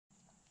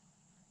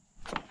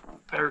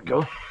There we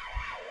go.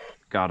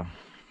 Got him.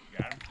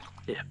 Got him?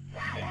 Yeah.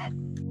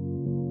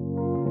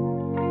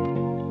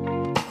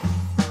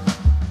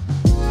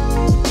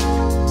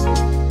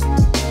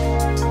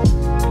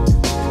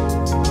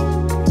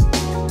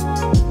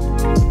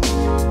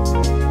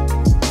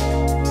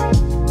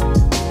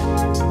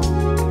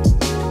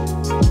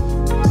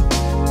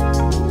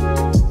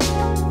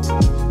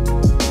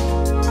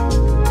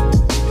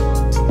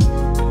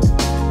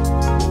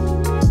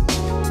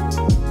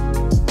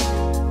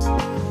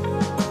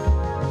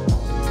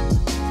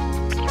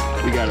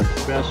 We got a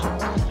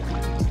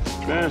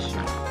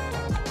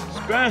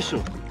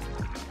special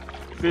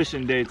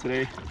fishing day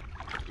today.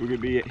 We're gonna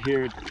be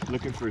here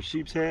looking for a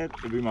sheepshead.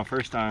 It'll be my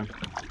first time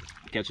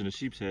catching a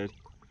sheepshead.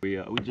 We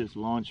just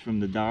launched from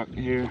the dock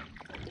here,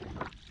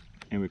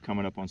 and we're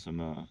coming up on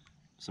some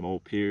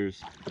old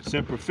piers.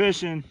 Simper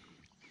Fishing.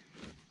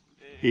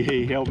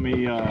 He helped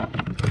me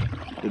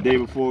the day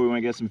before. We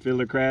went to get some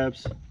fiddler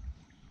crabs.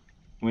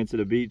 Went to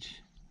the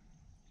beach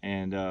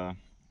and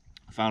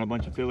found a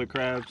bunch of fiddler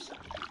crabs.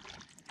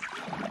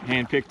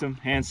 Hand picked them,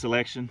 hand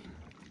selection.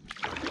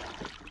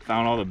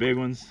 Found all the big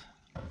ones,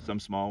 some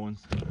small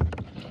ones.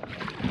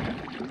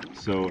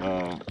 So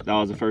that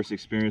was the first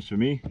experience for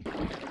me.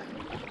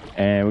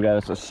 And we got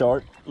us a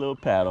short little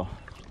paddle,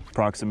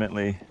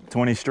 approximately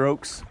 20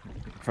 strokes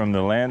from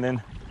the landing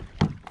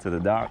to the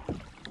dock.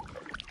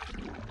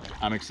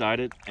 I'm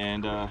excited,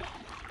 and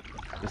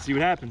let's see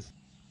what happens.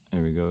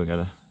 There we go, we got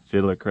a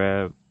fiddler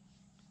crab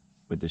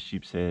with the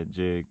sheepshead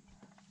jig.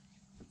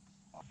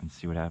 Let's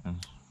see what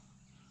happens.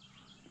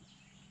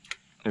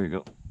 There we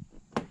go.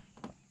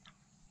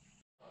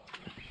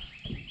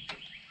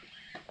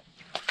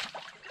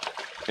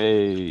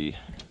 Hey,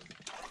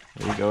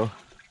 there you go.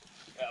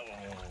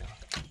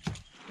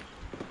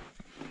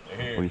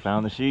 We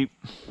found the sheep.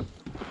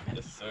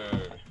 Yes,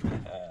 sir.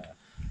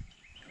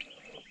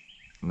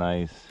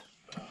 Nice.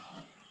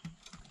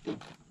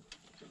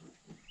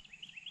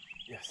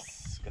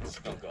 Yes, get the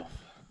skunk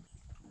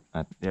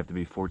off. They have to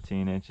be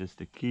 14 inches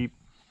to keep.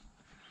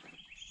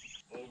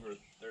 Over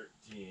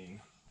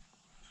 13.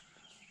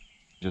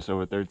 Just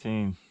over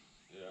 13.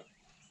 Yeah.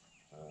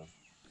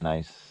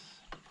 Nice.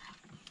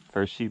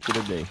 First sheep of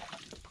the day.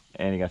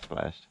 And he got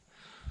splashed.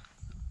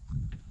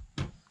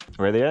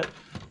 Where are they at?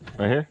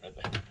 Right here? Right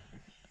there.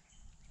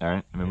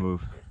 Alright, let me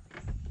move.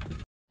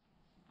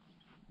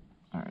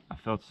 Alright, I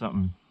felt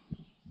something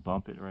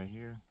bump it right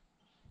here.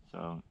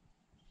 So,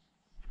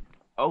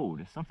 oh,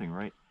 there's something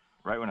right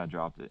when I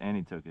dropped it, and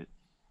he took it.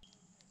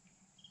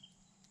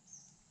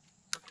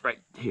 Right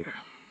here.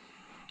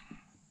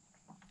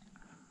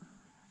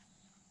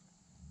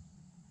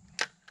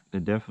 They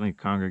definitely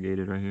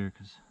congregated right here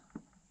because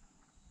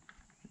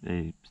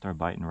they start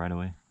biting right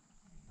away.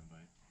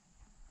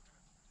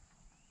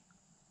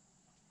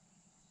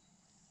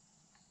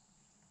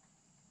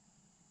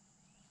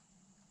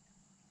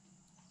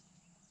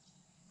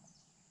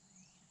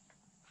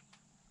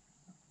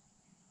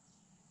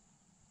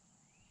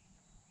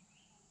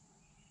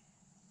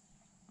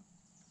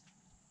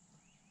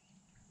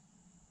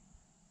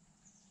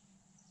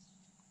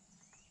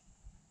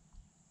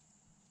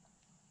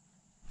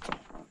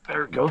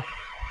 There we go.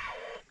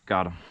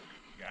 Got him.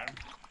 Got him?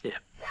 Yeah.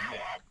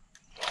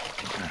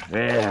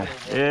 Yeah.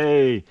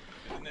 Hey.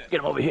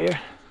 Get him over here.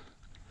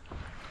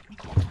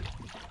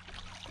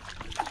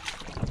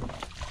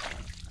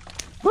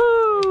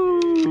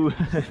 Woo!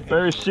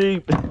 First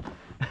sheep.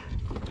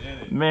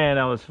 Man,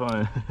 that was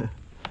fun.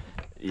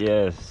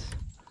 Yes.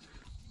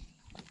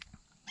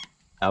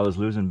 I was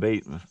losing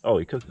bait. Oh,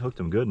 he hooked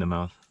him good in the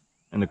mouth.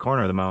 In the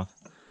corner of the mouth.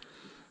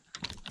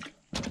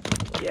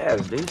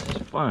 Yes, dude, this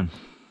is fun.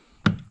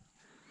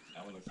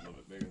 That one looks a little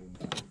bit bigger than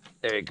that.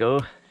 There you go.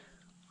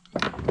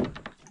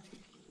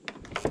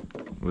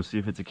 We'll see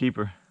if it's a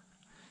keeper.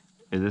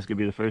 Is this gonna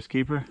be the first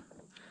keeper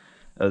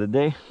of the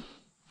day?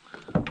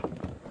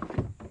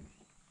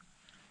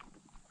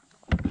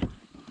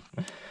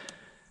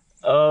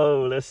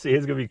 Oh, let's see.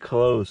 It's gonna be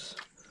close.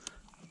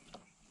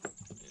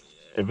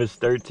 If it's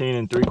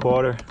 13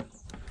 3/4,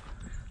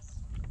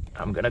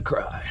 I'm gonna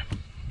cry.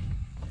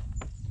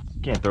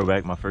 Can't throw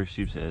back my first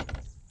sheepshead.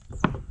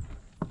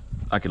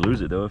 I could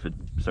lose it though if it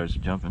starts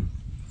jumping.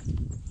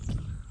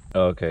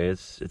 Okay,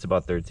 it's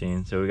about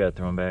 13, so we gotta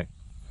throw him back.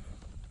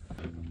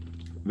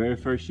 Very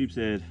first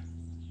sheepshead,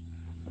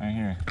 right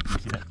here. You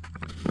see that?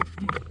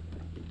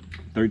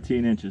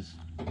 13 inches.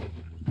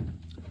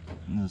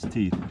 And those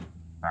teeth.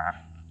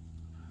 Ah.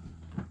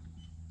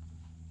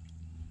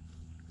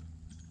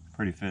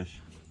 Pretty fish.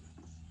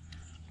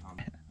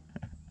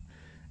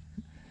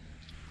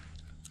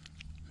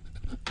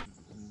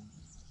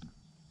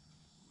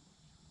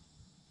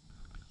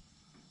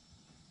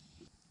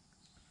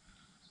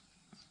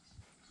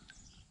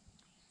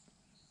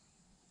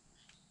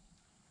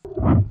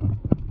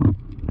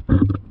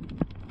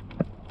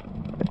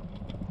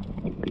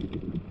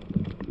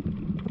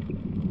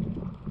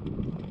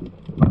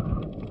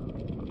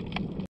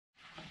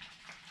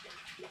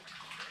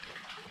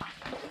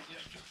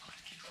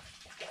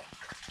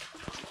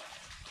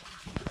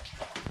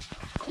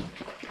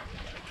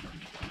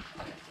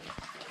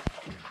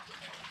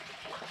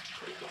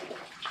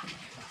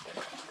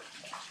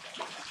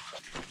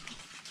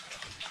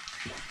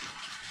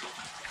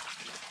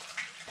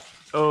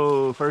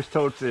 Oh, first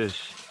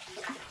toadfish.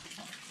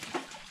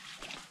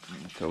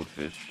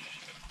 Toadfish.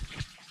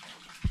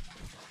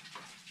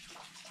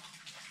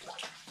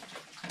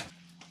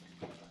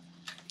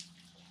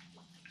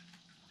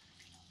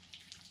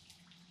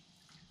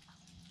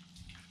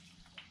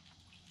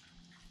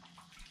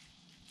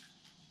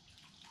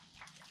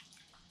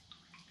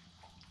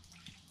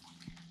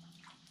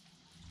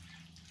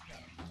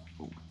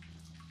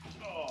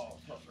 Oh,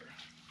 puffer.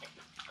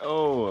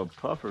 Oh, a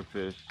puffer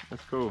fish.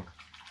 That's cool.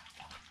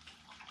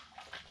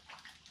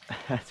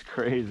 That's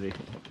crazy.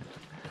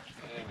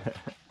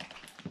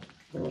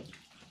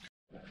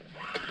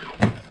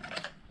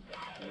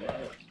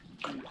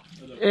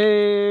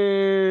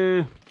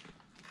 Hey,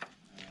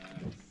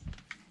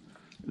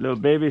 little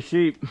baby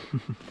sheep.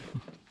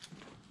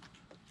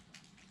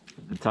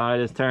 The tide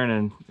is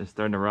turning. It's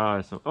starting to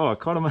rise. So, oh, I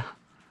caught him.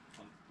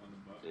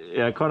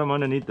 Yeah, I caught him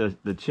underneath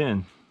the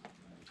chin.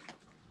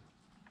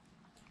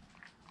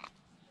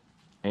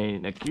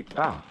 Ain't that cute?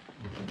 Ah.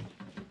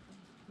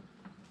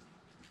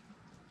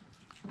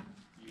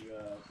 You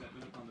set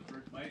me up on the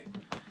first bite?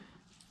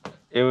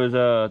 It was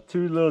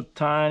two little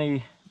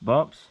tiny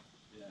bumps.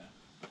 Yeah.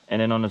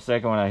 And then on the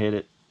second one I hit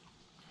it.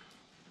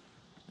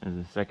 There's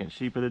the second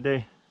sheep of the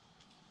day.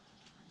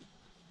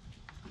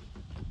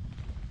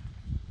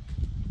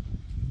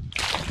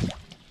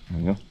 There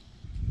we go.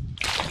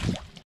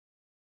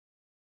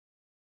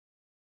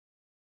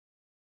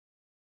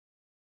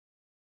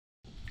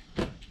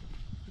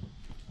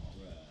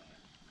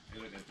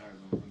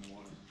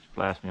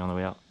 Blast me on the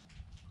way out.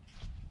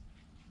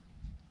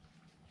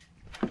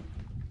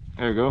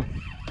 There you go.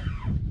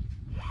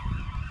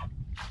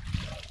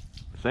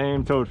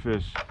 Same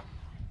toadfish.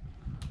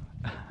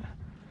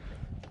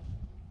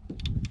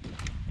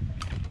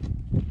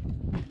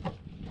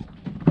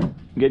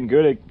 Getting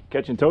good at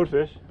catching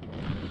toadfish.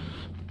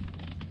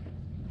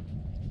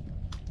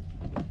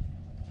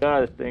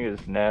 God, this thing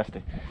is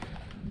nasty.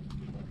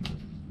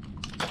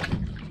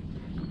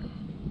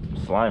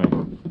 Slimy.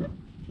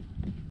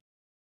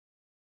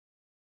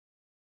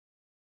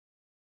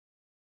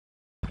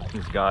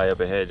 This guy up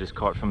ahead just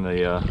caught from the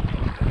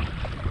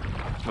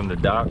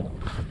dock.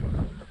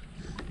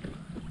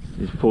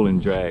 He's pulling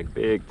drag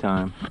big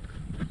time.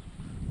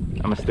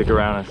 I'm gonna stick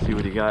around and see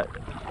what he got.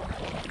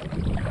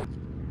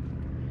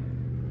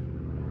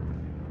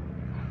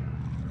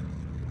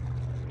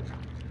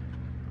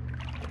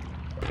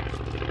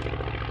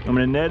 I'm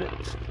gonna net it.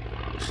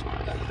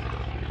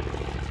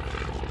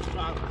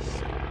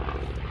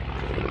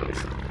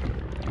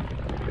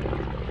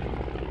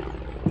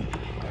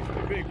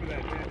 Big for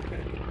that, man.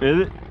 Is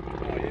it?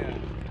 Oh, yeah.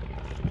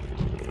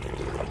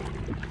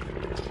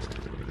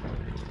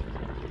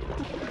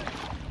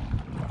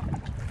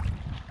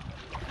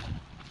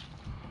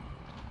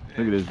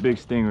 Look at this big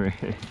stingray.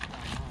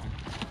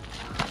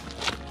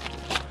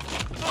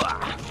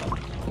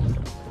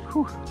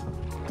 Whew.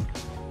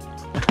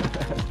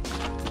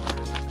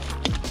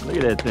 Look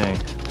at that thing.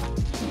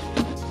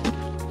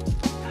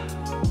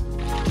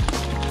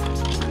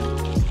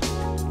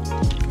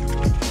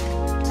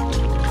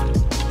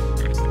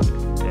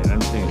 Yeah,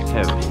 that thing is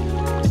heavy.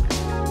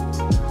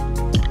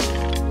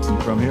 You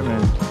from here,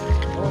 man?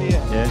 Oh,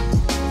 yeah. Yeah?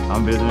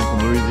 I'm visiting from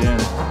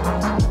Louisiana.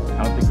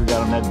 I don't think we got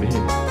them that big.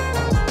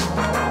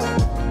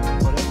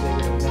 Well, that's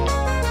bigger than that.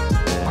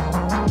 Yeah.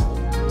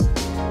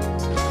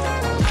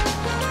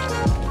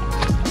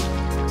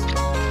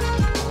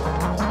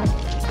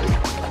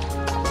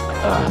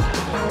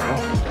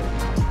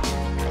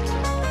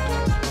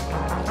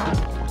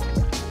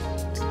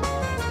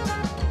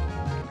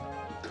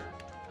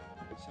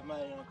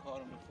 Somebody done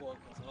caught him before.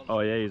 Oh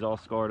yeah, he's all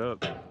scarred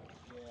up.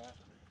 Yeah.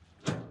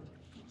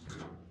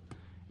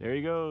 There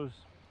he goes.